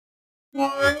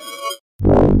Nicole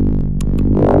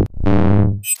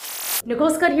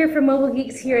Scott here from Mobile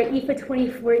Geeks here at IFA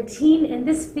 2014, and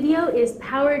this video is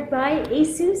powered by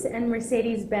Asus and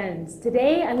Mercedes-Benz.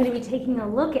 Today I'm going to be taking a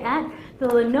look at the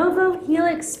Lenovo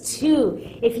Helix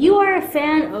 2. If you are a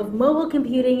fan of mobile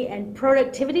computing and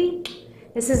productivity,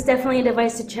 this is definitely a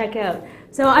device to check out.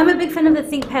 So I'm a big fan of the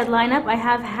ThinkPad lineup. I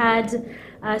have had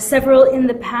several in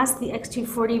the past, the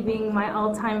X240 being my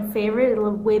all-time favorite, a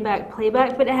little way back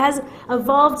playback, but it has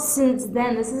evolved since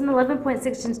then. This is an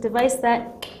 11.6-inch device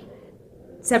that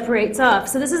separates off.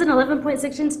 So this is an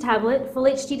 11.6-inch tablet, full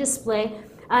HD display,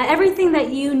 everything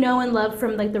that you know and love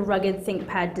from like the rugged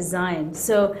ThinkPad design.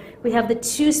 So we have the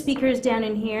two speakers down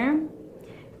in here.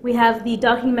 We have the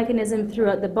docking mechanism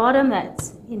throughout the bottom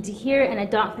that's into here, and a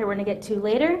dock that we're going to get to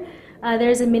later.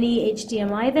 There's a mini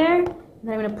HDMI there. And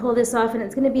I'm going to pull this off, and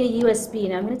it's going to be a USB.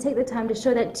 Now I'm going to take the time to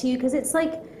show that to you because it's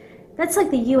like, that's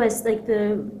like the US, like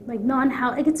the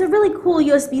non-house, like it's a really cool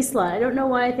USB slot. I don't know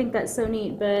why I think that's so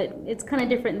neat, but it's kind of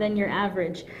different than your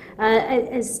average.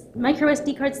 As micro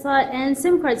SD card slot and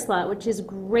SIM card slot, which is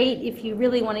great if you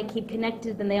really want to keep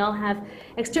connected. Then they all have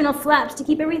external flaps to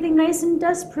keep everything nice and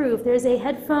dust-proof. There's a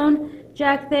headphone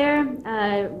jack there,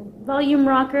 volume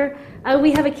rocker.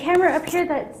 We have a camera up here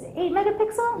that's 8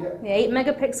 megapixel? Yeah, 8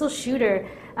 megapixel shooter.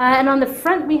 And on the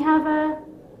front we have a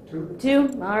two.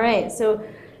 All right, so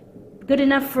good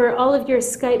enough for all of your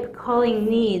Skype calling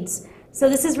needs. So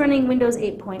this is running Windows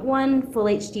 8.1, full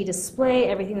HD display,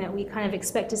 everything that we kind of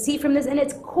expect to see from this, and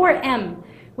it's Core M,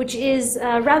 which is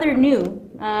rather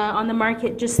new on the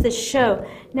market just this show.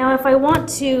 Now if I want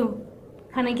to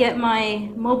kind of get my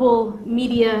mobile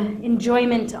media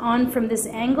enjoyment on from this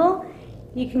angle,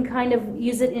 you can kind of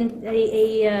use it in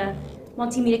a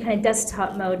multimedia kind of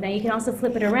desktop mode. Now you can also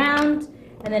flip it around,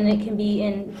 and then it can be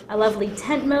in a lovely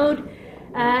tent mode.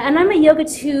 And I'm a Yoga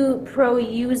 2 Pro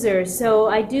user, so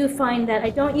I do find that I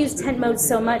don't use tent mode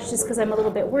so much just because I'm a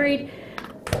little bit worried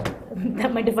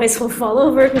that my device will fall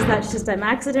over because that's just, I'm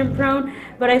accident prone.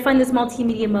 But I find this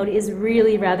multimedia mode is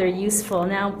really rather useful.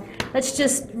 Now, let's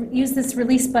just use this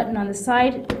release button on the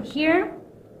side here.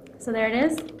 So there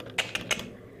it is.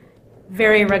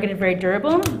 Very rugged and very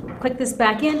durable. Click this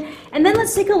back in, and then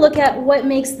let's take a look at what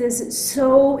makes this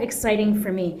so exciting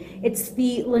for me. It's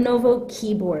the Lenovo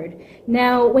keyboard.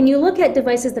 Now, when you look at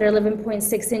devices that are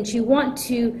 11.6 inch, you want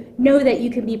to know that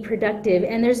you can be productive,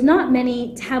 and there's not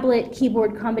many tablet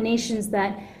keyboard combinations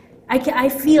that I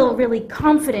feel really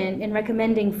confident in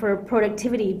recommending for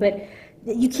productivity, but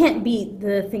you can't beat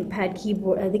the ThinkPad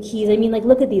keyboard, the keys. I mean, like,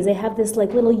 look at these. They have this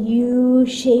like little U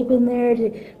shape in there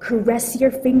to caress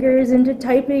your fingers into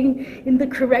typing in the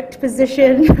correct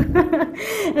position.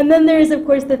 And then there's, of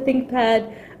course, the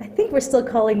ThinkPad. I think we're still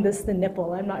calling this the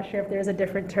nipple. I'm not sure if there's a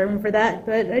different term for that,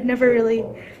 but I never really.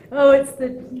 Oh, it's the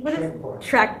what is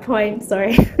track point.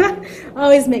 Sorry,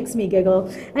 always makes me giggle.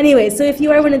 Anyway, so if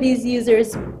you are one of these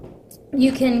users,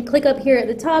 you can click up here at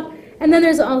the top. And then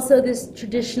there's also this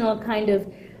traditional kind of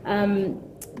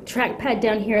trackpad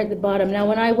down here at the bottom. Now,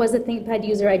 when I was a ThinkPad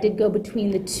user, I did go between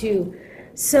the two.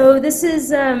 So this is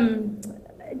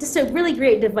just a really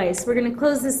great device. We're going to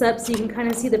close this up so you can kind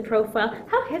of see the profile.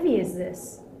 How heavy is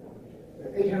this?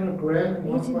 800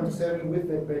 grams, 1.7 with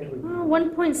that battery. Oh,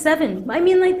 1.7. I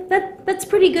mean, like that's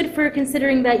pretty good for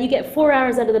considering that you get 4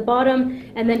 hours out of the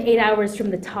bottom and then 8 hours from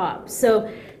the top. So,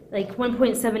 like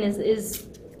 1.7 is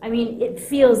I mean, it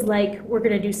feels like we're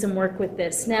going to do some work with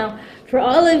this. Now, for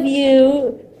all of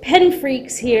you pen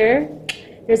freaks here,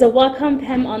 there's a Wacom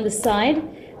pen on the side.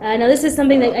 Now, this is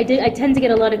something that I tend to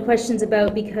get a lot of questions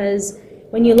about because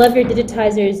when you love your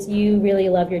digitizers, you really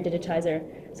love your digitizer.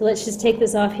 So let's just take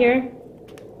this off here.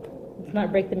 Let's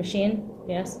not break the machine.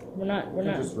 Yes, we're not.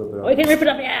 Oh, you can rip it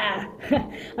off. Yeah.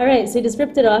 All right. So you just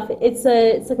ripped it off. It's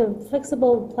like a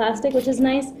flexible plastic, which is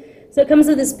nice. So it comes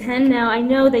with this pen. Now, I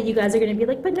know that you guys are going to be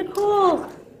like, but Nicole,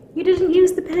 you didn't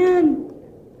use the pen.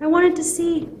 I wanted to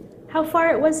see how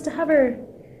far it was to hover.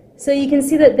 So you can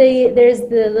see that there's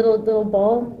the little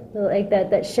ball like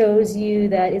that shows you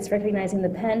that it's recognizing the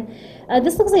pen.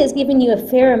 This looks like it's giving you a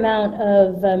fair amount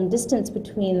of distance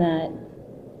between that.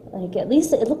 Like at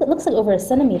least it looks like over a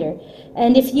centimeter.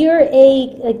 And if you're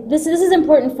this is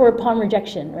important for palm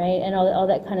rejection, right, and all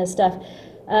that kind of stuff.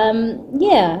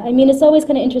 Yeah, I mean, it's always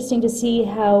kind of interesting to see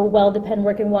how well the pen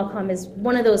works, and Wacom is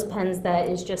one of those pens that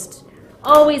is just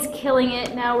always killing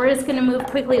it. Now we're just going to move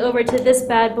quickly over to this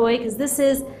bad boy because this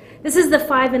is the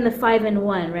 5 and the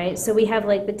 5-in-1, right? So we have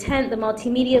like the tent, the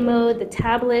multimedia mode, the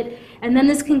tablet, and then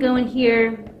this can go in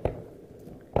here.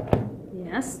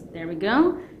 Yes, there we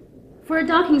go. For a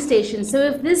docking station. So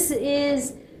if this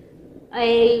is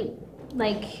a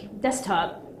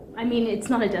desktop, I mean, it's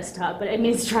not a desktop, but I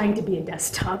mean, it's trying to be a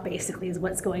desktop, basically, is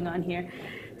what's going on here.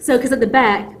 So, because at the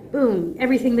back, boom,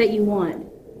 everything that you want.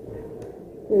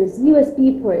 There's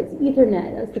USB ports,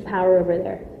 Ethernet, that's the power over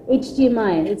there.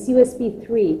 HDMI, it's USB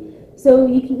 3. So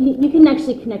you can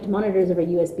actually connect monitors over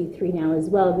USB 3 now as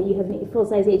well, but you have a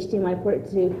full-size HDMI port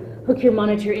to hook your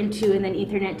monitor into, and then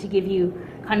Ethernet to give you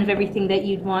kind of everything that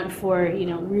you'd want for, you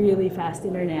know, really fast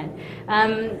internet.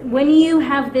 When you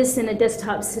have this in a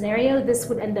desktop scenario, this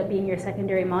would end up being your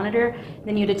secondary monitor.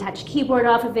 Then you'd attach a keyboard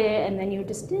off of it, and then you would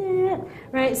just,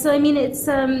 right? So I mean, it's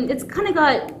kind of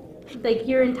got like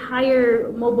your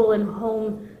entire mobile and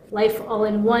home life all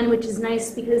in one, which is nice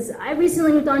because I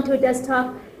recently moved on to a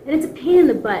desktop. And it's a pain in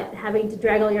the butt having to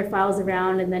drag all your files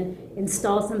around and then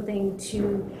install something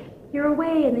to your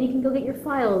away, and then you can go get your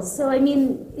files. So I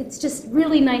mean, it's just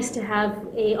really nice to have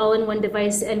a all-in-one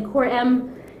device, and Core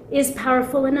M is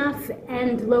powerful enough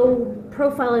and low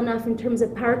profile enough in terms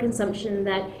of power consumption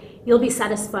that you'll be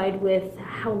satisfied with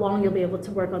how long you'll be able to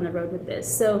work on the road with this.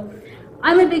 So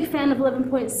I'm a big fan of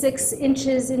 11.6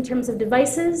 inches in terms of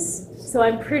devices, so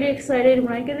I'm pretty excited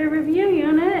when I get a review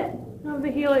unit of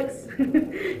the Helix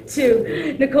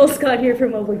 2. Nicole Scott here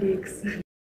from Mobile Geeks.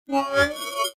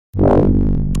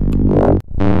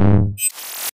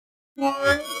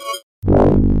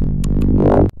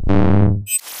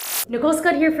 Nicole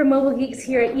Scott here from Mobile Geeks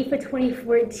here at IFA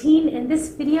 2014, and this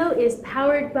video is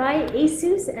powered by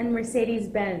ASUS and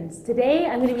Mercedes-Benz. Today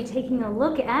I'm going to be taking a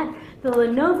look at the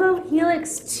Lenovo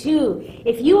Helix 2.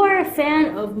 If you are a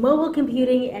fan of mobile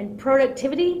computing and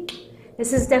productivity,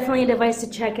 this is definitely a device to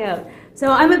check out. So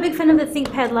I'm a big fan of the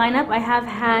ThinkPad lineup. I have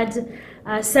had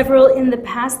several in the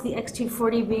past, the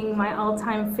X240 being my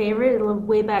all-time favorite, a little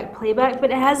way back playback, but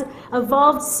it has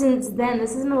evolved since then.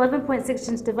 This is an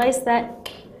 11.6-inch device that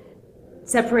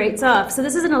separates off. So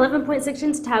this is an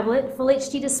 11.6-inch tablet, full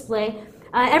HD display,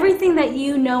 everything that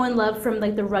you know and love from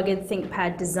like the rugged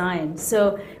ThinkPad design.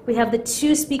 So we have the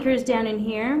two speakers down in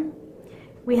here.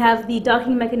 We have the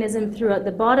docking mechanism throughout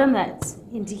the bottom that's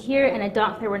into here, and a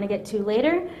dock that we're going to get to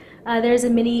later. There's a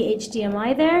mini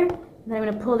HDMI there. And then I'm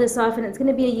going to pull this off, and it's going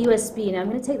to be a USB. Now I'm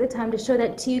going to take the time to show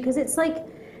that to you because it's like,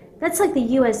 that's like the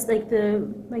US, like the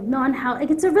non-house, like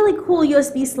it's a really cool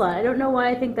USB slot. I don't know why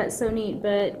I think that's so neat,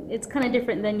 but it's kind of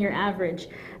different than your average.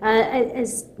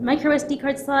 As micro SD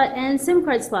card slot and SIM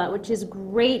card slot, which is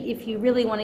great if you really want to